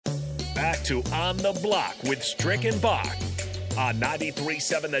to On the Block with Strick and Bach on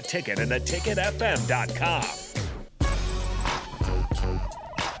 93.7 The Ticket and theticketfm.com.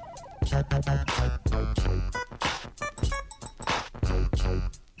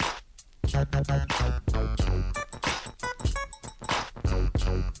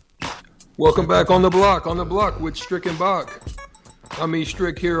 Welcome back on the block with Strick and Bach. I'm E.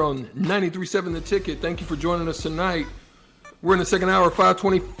 Strick here on 93.7 The Ticket. Thank you for joining us tonight. We're in the second hour,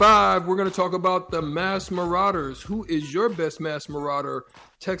 5:25. We're going to talk about the mass marauders. Who is your best mass marauder?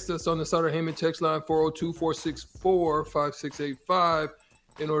 Text us on the Sutter Heyman text line 402-464-5685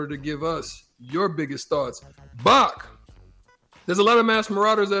 in order to give us your biggest thoughts. Bach, there's a lot of mass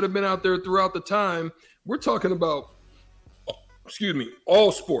marauders that have been out there throughout the time. We're talking about,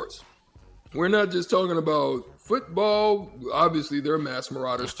 all sports. We're not just talking about football. Obviously, they're mass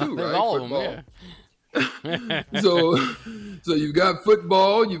marauders too, right? All football. of them, yeah. So you've got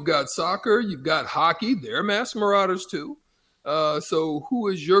football, you've got soccer, you've got hockey. They're mass marauders too. So who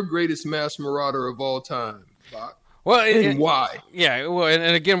is your greatest mass marauder of all time, Bach? Well, and why? Yeah, well,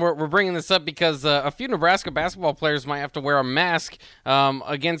 and again, we're bringing this up because a few Nebraska basketball players might have to wear a mask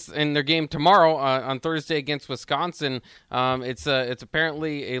in their game tomorrow on Thursday against Wisconsin. It's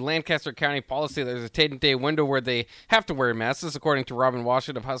apparently a Lancaster County policy. There's a 10-day window where they have to wear masks. This is according to Robin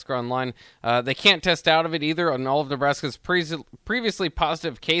Washut of Husker Online. They can't test out of it either, and all of Nebraska's previously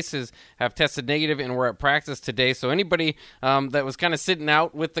positive cases have tested negative and were at practice today. So anybody that was kind of sitting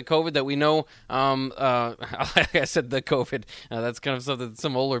out with the COVID that we know, I said the COVID. That's kind of something that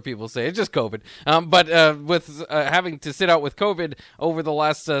some older people say. It's just COVID. But with having to sit out with COVID over the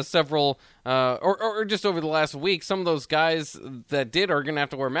last several or just over the last week, some of those guys that did are going to have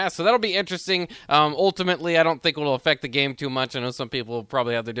to wear masks. So that'll be interesting. Ultimately, I don't think it'll affect the game too much. I know some people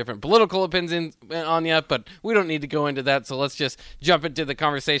probably have their different political opinions on you, but we don't need to go into that. So let's just jump into the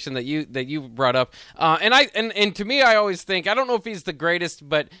conversation that you brought up. And to me, I always think, I don't know if he's the greatest,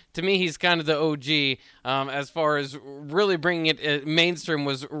 but to me, he's kind of the OG as far as really bringing it mainstream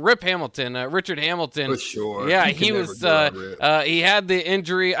was Rip Hamilton, Richard Hamilton. For sure. Yeah, he was. He had the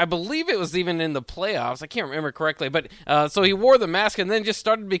injury. I believe it was even in the playoffs. I can't remember correctly, but so he wore the mask and then just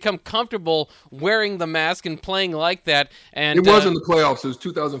started to become comfortable wearing the mask and playing like that. And it was in the playoffs. It was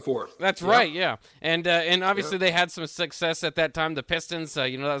 2004. That's right. Yeah, and obviously they had some success at that time. The Pistons,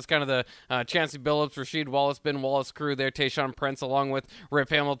 that was kind of the Chancey Billups, Rasheed Wallace, Ben Wallace crew there. Tayshaun Prince along with Rip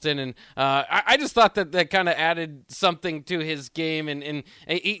Hamilton, and I just thought that kind of added something to his game, and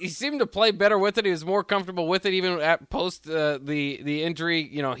he seemed to play better with it. He was more comfortable with it even at post the injury,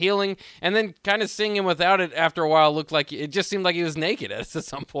 healing, and then kind of seeing him without it after a while looked like it just seemed like he was naked at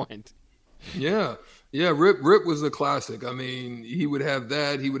some point. Yeah. Rip was a classic. I mean, he would have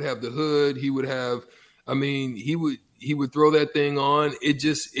that. He would have the hood. He would have. I mean, he would throw that thing on.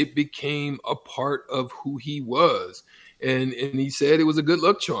 It became a part of who he was. And he said it was a good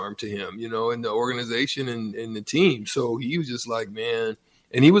luck charm to him, in the organization and the team. So he was just like, man,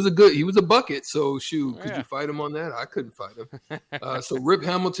 and he was a bucket. So shoot, could you fight him on that? I couldn't fight him. So Rip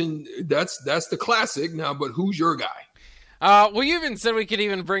Hamilton, that's the classic now, but who's your guy? Well, you even said we could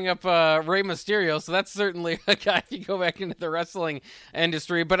even bring up Rey Mysterio, so that's certainly a guy if you go back into the wrestling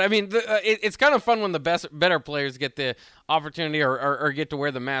industry. But, I mean, it's kind of fun when the better players get the opportunity or get to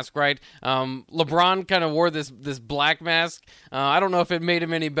wear the mask, right? LeBron kind of wore this black mask. I don't know if it made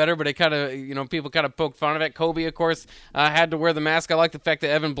him any better, but it kind of, people kind of poked fun of it. Kobe, of course, had to wear the mask. I like the fact that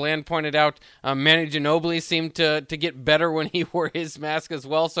Evan Bland pointed out Manu Ginobili seemed to get better when he wore his mask as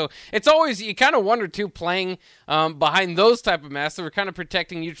well. So it's always, you kind of wonder, too, playing behind those type of masks that were kind of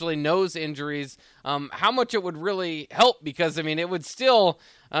protecting usually nose injuries, how much it would really help, because I mean it would still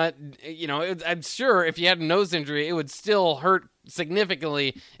I'm sure if you had a nose injury it would still hurt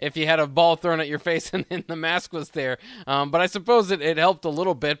significantly if you had a ball thrown at your face and then the mask was there, but I suppose it helped a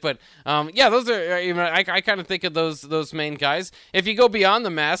little bit. But those are I kind of think of those main guys. If you go beyond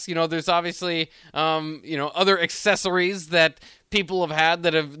the mask, there's obviously other accessories that people have had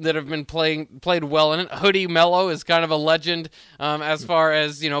that have been played well in it. Hoodie Mello is kind of a legend as far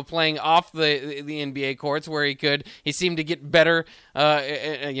as playing off the NBA courts, where he seemed to get better.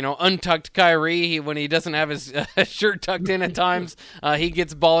 Untucked Kyrie, when he doesn't have his shirt tucked in at times, he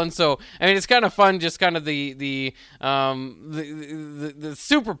gets balling. So I mean, it's kind of fun, just kind of the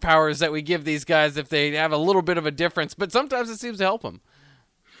superpowers that we give these guys if they have a little bit of a difference. But sometimes it seems to help them.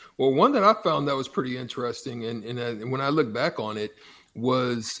 Well, one that I found that was pretty interesting, and when I look back on it,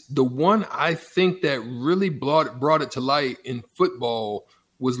 was the one I think that really brought it to light in football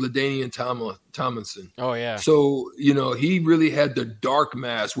was LaDainian Tomlinson. Oh, yeah. So, he really had the dark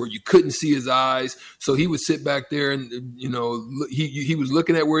mask where you couldn't see his eyes. So he would sit back there and, he was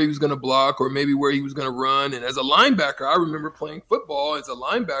looking at where he was going to block or maybe where he was going to run. And as a linebacker, I remember playing football as a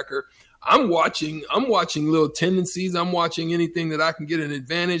linebacker. I'm watching little tendencies. I'm watching anything that I can get an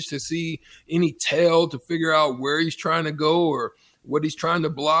advantage to see any tail to figure out where he's trying to go or what he's trying to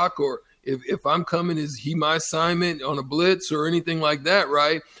block, or if I'm coming, is he my assignment on a blitz or anything like that,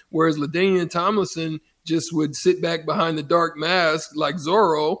 right? Whereas LaDainian Tomlinson just would sit back behind the dark mask like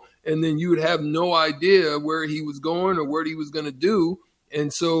Zorro, and then you would have no idea where he was going or what he was going to do. And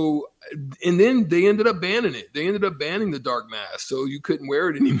then they ended up banning it. They ended up banning the dark mask, so you couldn't wear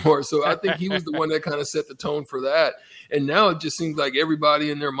it anymore. So I think he was the one that kind of set the tone for that. And now it just seems like everybody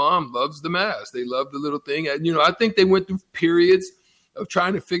and their mom loves the mask. They love the little thing. I think they went through periods of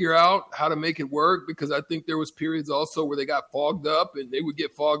trying to figure out how to make it work, because I think there was periods also where they got fogged up, and they would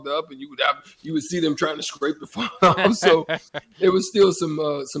get fogged up and you would see them trying to scrape the fog off. So there was still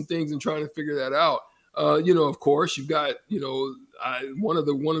some things in trying to figure that out. Of course, you've got, one of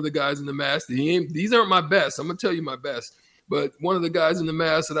the guys in the mask. These aren't my best. I'm gonna tell you my best. But one of the guys in the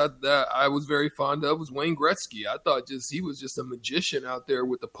mask that I was very fond of was Wayne Gretzky. I thought he was just a magician out there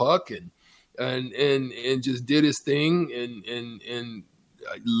with the puck and just did his thing. And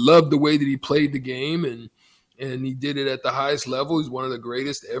I loved the way that he played the game, and he did it at the highest level. He's one of the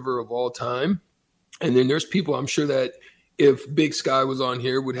greatest ever of all time. And then there's people, I'm sure that if Big Sky was on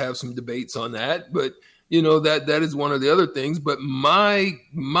here, would have some debates on that. But that is one of the other things. But my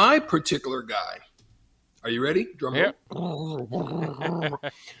particular guy, are you ready? Drum roll.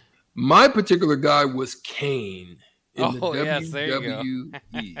 My particular guy was Kane in the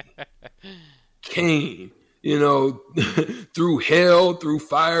WWE. Kane, through hell, through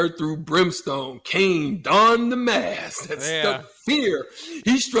fire, through brimstone, Kane donned the mask that struck fear.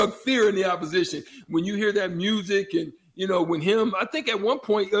 He struck fear in the opposition. When you hear that music and, when I think at one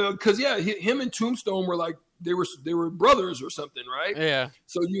point, because him and Tombstone were like, they were brothers or something, right? Yeah.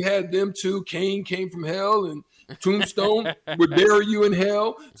 So you had them two. Kane came from hell, and Tombstone would bury you in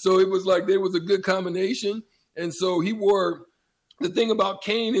hell. So it was like there was a good combination. And so he wore. The thing about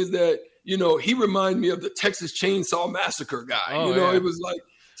Kane is that he reminded me of the Texas Chainsaw Massacre guy. It was like,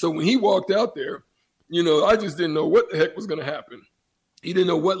 so when he walked out there, I just didn't know what the heck was going to happen. He didn't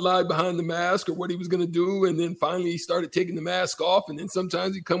know what lied behind the mask or what he was going to do. And then finally he started taking the mask off. And then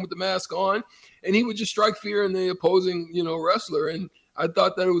sometimes he'd come with the mask on, and he would just strike fear in the opposing, wrestler. And I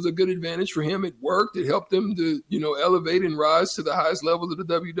thought that it was a good advantage for him. It worked. It helped him to, elevate and rise to the highest levels of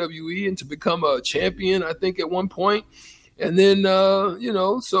the WWE and to become a champion, I think, at one point. And then,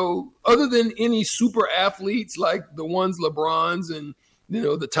 so other than any super athletes like the ones LeBrons and,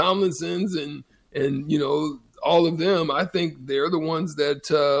 the Tomlinsons and all of them, I think they're the ones that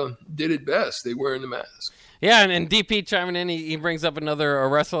did it best. They wearing the mask. Yeah, and DP chiming in, he brings up another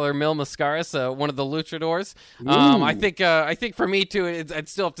wrestler, Mil Mascaras, one of the luchadors. I think for me too, I'd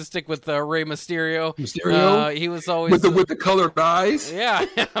still have to stick with Rey Mysterio. He was always with the colored eyes. Yeah,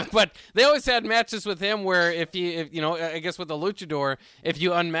 but they always had matches with him where if I guess with the luchador, if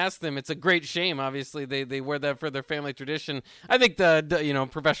you unmask them, it's a great shame. Obviously, they wear that for their family tradition. I think the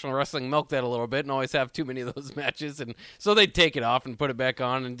professional wrestling milked that a little bit and always have too many of those matches, and so they'd take it off and put it back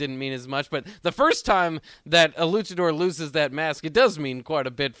on, and didn't mean as much. But the first time that a luchador loses that mask, it does mean quite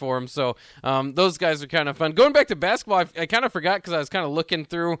a bit for him. So those guys are kind of fun. Going back to basketball, I kind of forgot because I was kind of looking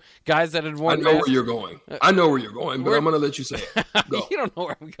through guys that had worn masks. Where you're going. I know where you're going, but I'm going to let you say it. Go. You don't know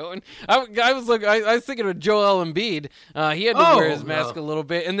where I'm going. I was thinking of Joel Embiid. He had to wear his mask a little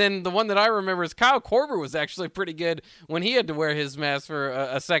bit. And then the one that I remember is Kyle Korver was actually pretty good when he had to wear his mask for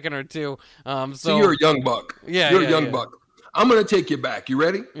a second or two. So you're a young buck. Yeah, you're a young buck. I'm going to take you back. You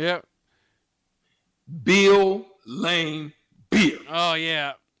ready? Yeah. Bill Lane Beer. Oh,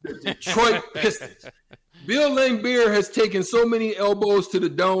 yeah. The Detroit Pistons. Bill Lane Beer has taken so many elbows to the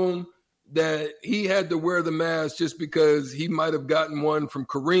dome that he had to wear the mask just because he might have gotten one from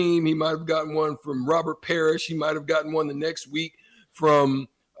Kareem. He might have gotten one from Robert Parrish. He might have gotten one the next week from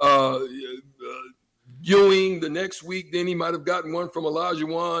Ewing. The next week, then he might have gotten one from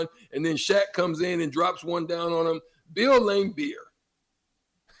Olajuwon. And then Shaq comes in and drops one down on him. Bill Lane Beer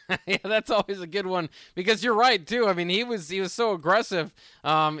Yeah, that's always a good one because you're right too. I mean, he was so aggressive.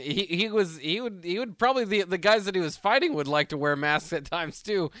 He would probably the guys that he was fighting would like to wear masks at times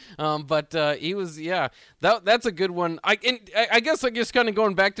too. But he was that's a good one. I guess like just kind of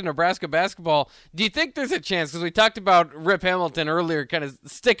going back to Nebraska basketball. Do you think there's a chance, because we talked about Rip Hamilton earlier, kind of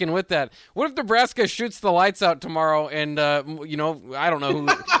sticking with that? What if Nebraska shoots the lights out tomorrow and I don't know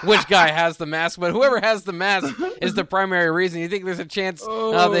which guy has the mask, but whoever has the mask is the primary reason. You think there's a chance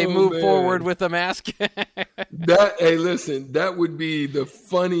they move forward with the mask? Hey, listen, that would be the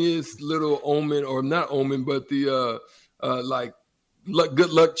funniest little omen, or not omen, but the good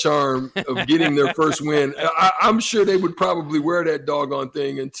luck charm of getting their first win. I'm sure they would probably wear that doggone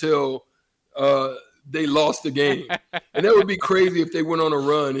thing until they lost the game. And that would be crazy if they went on a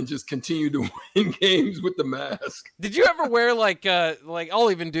run and just continued to win games with the mask. Did you ever wear like I'll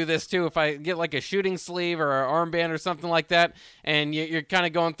even do this too, if I get like a shooting sleeve or an armband or something like that, and you're kind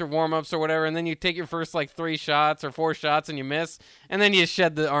of going through warm-ups or whatever, and then you take your first like 3 shots or 4 shots and you miss, and then you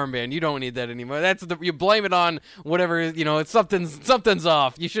shed the armband. You don't need that anymore. You blame it on whatever, it's something's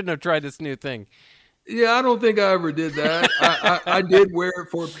off. You shouldn't have tried this new thing. Yeah, I don't think I ever did that. I did wear it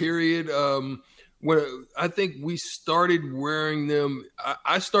for a period. When I think we started wearing them,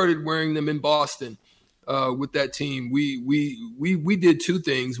 I started wearing them in Boston with that team. We did 2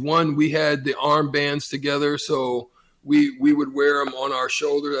 things. One, we had the armbands together, so we would wear them on our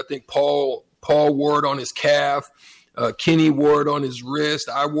shoulders. I think Paul wore it on his calf. Kenny wore it on his wrist.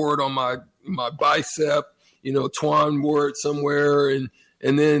 I wore it on my bicep. Twan wore it somewhere,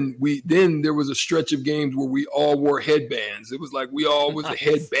 and then there was a stretch of games where we all wore headbands. It was like we all was the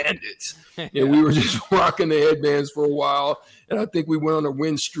head bandits. And we were just rocking the headbands for a while. And I think we went on a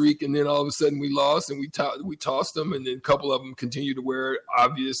win streak, and then all of a sudden we lost, and we tossed them, and then a couple of them continued to wear it.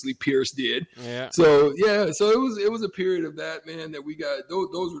 Obviously, Pierce did. Yeah. So it was a period of that, man, that we got.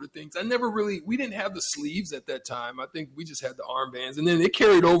 Those were the things. We didn't have the sleeves at that time. I think we just had the armbands. And then it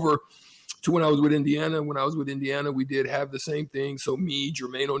carried over to when I was with Indiana. When I was with Indiana, we did have the same thing. So me,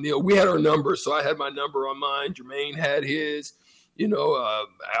 Jermaine O'Neal, we had our numbers. So I had my number on mine. Jermaine had his.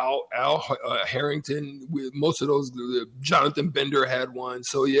 Al Harrington, most of those, Jonathan Bender had one.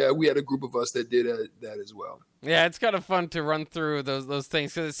 So, yeah, we had a group of us that did that as well. Yeah, it's kind of fun to run through those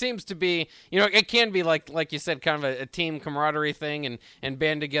things, because it seems to be, it can be like you said, kind of a team camaraderie thing and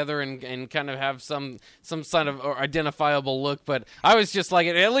band together and kind of have some sort of identifiable look. But I was just like,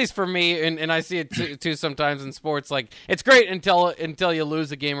 at least for me, and I see it too sometimes in sports, like it's great until you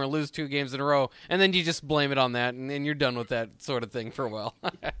lose a game or lose 2 games in a row, and then you just blame it on that, and then you're done with that sort of thing for a while.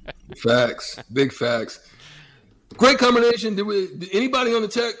 Facts, big facts. Great combination. Anybody on the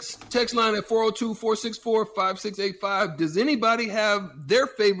text line at 402-464-5685? Does anybody have their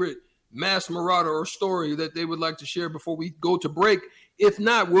favorite mass marauder or story that they would like to share before we go to break? If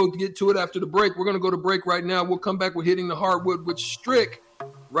not, we'll get to it after the break. We're going to go to break right now. We'll come back with Hitting the Hardwood with Strick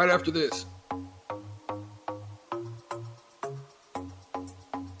right after this.